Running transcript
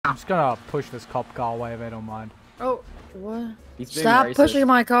I'm just gonna push this cop car away if they don't mind. Oh, what? Stop pushing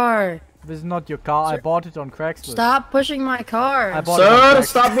my car. This is not your car. Sir, I bought it on Craigslist. Stop pushing my car. Sir,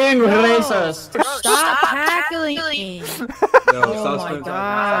 stop being racist. Stop tackling me. Oh my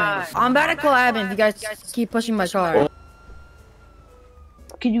god. I'm about to call admin if you guys keep pushing my car.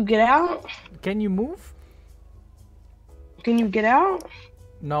 Can you get out? Can you move? Can you get out?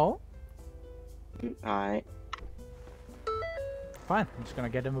 No. Alright. Fine. I'm just gonna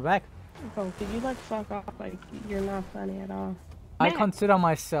get in the back. Oh, could you like fuck off? Like, you're not funny at all. I Man. consider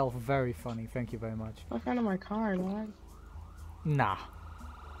myself very funny. Thank you very much. Fuck out of my car, Lord. Nah.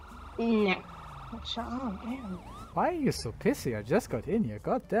 No. Shut up, damn. Why are you so pissy? I just got in here.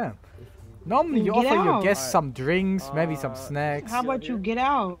 God damn. Normally you Get offer your out. guests some drinks, maybe some snacks. How about you get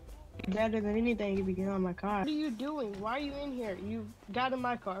out? Better than anything if you get on my car. What are you doing? Why are you in here? You got in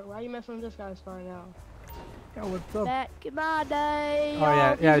my car. Why are you messing with this guy's car now? Yeah, what's up? Back in my day.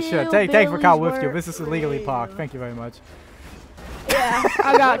 Oh yeah, sure. Take the car with you. This is illegally parked. Thank you very much. Yeah,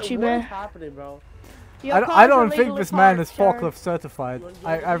 I got you, man. What's happening, bro? I don't think this man is forklift certified.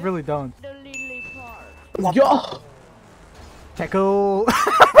 I really don't. Yo! Tackle!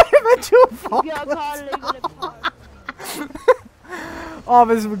 Oh,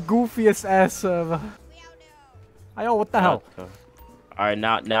 this is the goofiest ass server. Ayo, what the hell? Alright,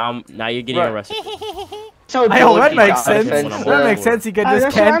 now you're getting arrested. So Ayo, that makes sense. That makes sense. He can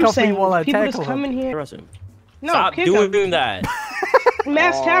just handcuff me while I People tackle just come in him. here. Arrest him. No, Stop kick doing him. that.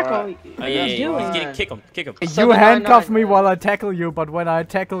 Mass tackle. Oh, yeah. Kick him. You handcuff me while I tackle you, but when I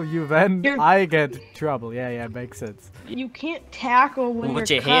tackle you, then I get trouble. Yeah, makes sense. You can't tackle when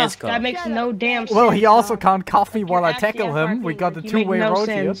With you're your hands cuffed. That cuffed. makes no damn sense. Well, he also dog. can't cuff me while I You're tackle actually him. We got the you make two-way no road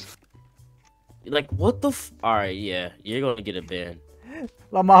sense. here. Like, what the Alright, yeah. You're gonna get a ban.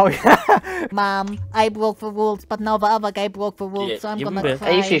 Lamau. Mom, I broke the rules, but now the other guy broke the rules, Yeah, so I'm give him gonna a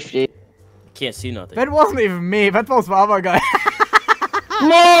cry. A50. Can't see nothing. That wasn't even me. That was the other guy.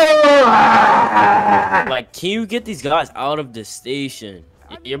 Like, can you get these guys out of the station?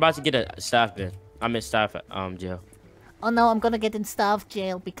 You're about to get a staff ban. I'm in staff jail. Oh no, I'm gonna get in staff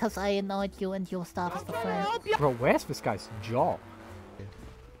jail because I annoyed you and your staff is the friend. Bro, where's this guy's jaw?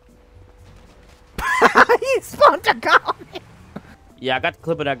 He spawned a car! Yeah, I got the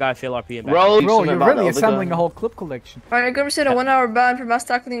clip of that guy fail RP in back. Bro, you're really assembling a whole clip collection. Alright, I'm gonna set a 1 hour ban for mass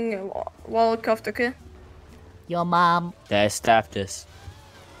tackling while cuffed, okay? Your mom. That staff this.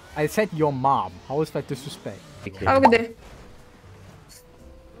 I said your mom. How is that disrespect? Have a good day.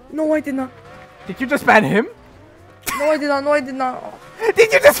 No, I did not. Did you just ban him? No, I did not. No, I did not.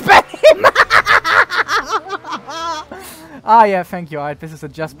 Did you just ban him? Ah, yeah, thank you. Alright, this is a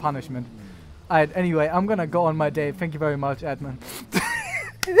just punishment. Alright, anyway, I'm gonna go on my day. Thank you very much, admin.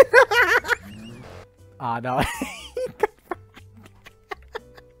 Ah, no.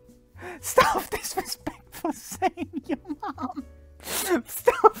 Stop disrespectful saying your mom.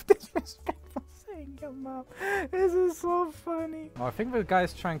 Stop disrespectful saying your mom. This is so funny. Oh, I think the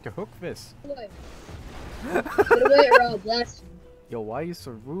guy's trying to hook this. Get away or I'll blast you. Yo, why are you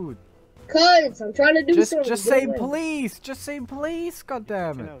so rude? Cuz, I'm trying to do something. Just say please. Just say please,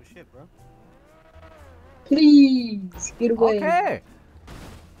 goddammit. No shit, bro. Please, get away. Okay.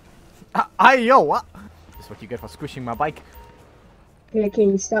 Yo, what? This is what you get for squishing my bike. Hey, can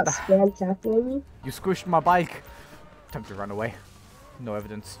you stop spam tackling me? You squished my bike. Time to run away. No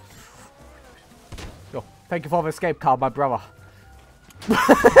evidence. Yo, thank you for the escape card, my brother.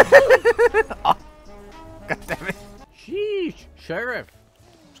 Oh, God damn it. Sheesh, sheriff.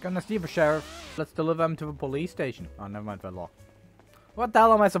 Just gonna see the sheriff. Let's deliver him to the police station. Oh, never mind that law. What the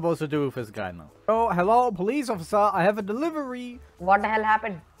hell am I supposed to do with this guy now? Oh, hello, police officer. I have a delivery. What the hell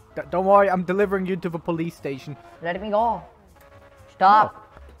happened? Don't worry, I'm delivering you to the police station. Let me go. Stop.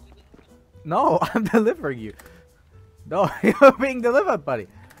 No, I'm delivering you. No, you're being delivered, buddy.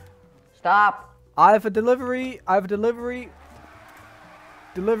 Stop. I have a delivery. I have a delivery.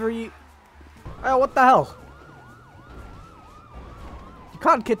 Delivery. Oh, what the hell? You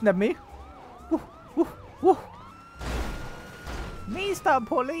can't kidnap me. Woo, woo, woo. Mr.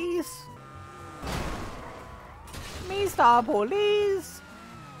 Police. Mr. Police.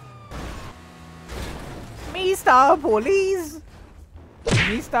 Mr. Police.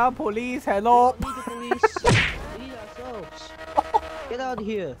 Mr. Police, hello. We need the police. We need ourselves. Get out of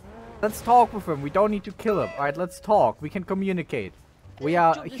here. Let's talk with him. We don't need to kill him. Alright, let's talk. We can communicate. We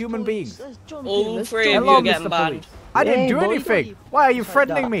are human beings. All three of Hello, you are getting Mr. banned. Police. I didn't do anything. Why are you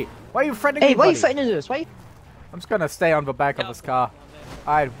threatening me? Why are you threatening me? Hey, why are you buddy? threatening us? Why? I'm just gonna stay on the back of this car.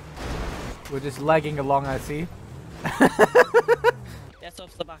 Alright. We're just lagging along, I see. Get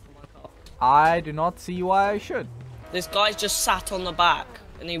off the back of my car. I do not see why I should. This guy's just sat on the back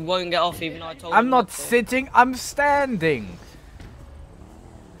and he won't get off even though I told him. I'm not sitting, I'm standing.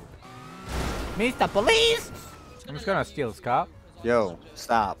 Mr. Police! I'm just gonna steal his car. Yo,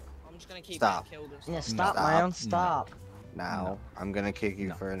 stop. I'm just gonna keep Stop. Yeah, stop, man, stop. Now, I'm gonna kick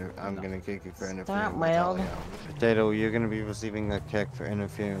you for interfering Stop, with man. LAL. Potato, you're gonna be receiving a kick for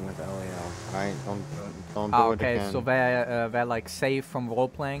interfering with LAL. Alright, don't do it Okay, again. so they're like safe from role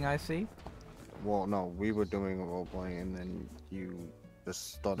playing, I see. Well, no, we were doing a roleplay and then you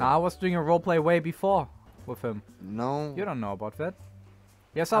just stuttered. No, I was doing a roleplay way before with him. No. You don't know about that.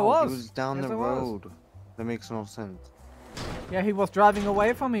 Yes, I No, was. He was down Yes, the I was. road. That makes no sense. Yeah, he was driving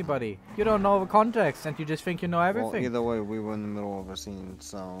away from me, buddy. You don't know the context, and you just think you know everything. Well, either way, we were in the middle of a scene,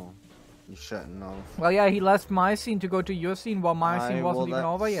 so you shouldn't know. Well, yeah, he left my scene to go to your scene while my scene wasn't even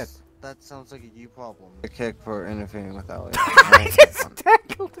over yet. That sounds like a you problem. A kick for interfering with LAL. I just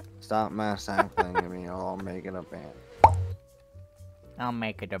tackled him. Stop mass tackling to me, or I'll make it a ban. I'll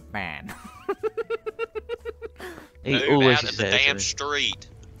make it a ban. He always out in the damn street.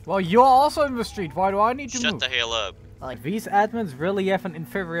 Well, you're also in the street. Why do I need to Shut move? the hell up. Like, these admins really have an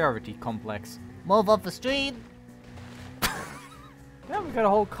inferiority complex. Move up the street. Yeah, we got a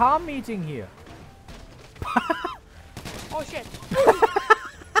whole car meeting here. Oh shit.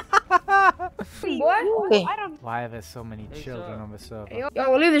 Boy, I don't. Why are there so many children on the server?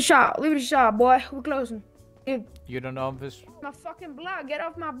 Yo, leave the shop. Leave the shop, boy. We're closing. Dude, You don't know this? my fucking blood. Get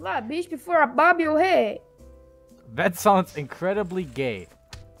off my blood, bitch, before I bob your head. That sounds incredibly gay.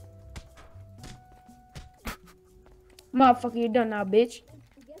 Motherfucker, you done now, bitch.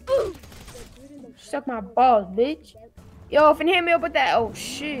 Suck my balls, bitch. Yo, if you hit me up with that, oh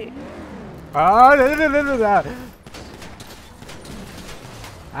shit. Run,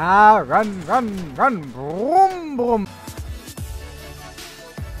 run, run, vroom, vroom.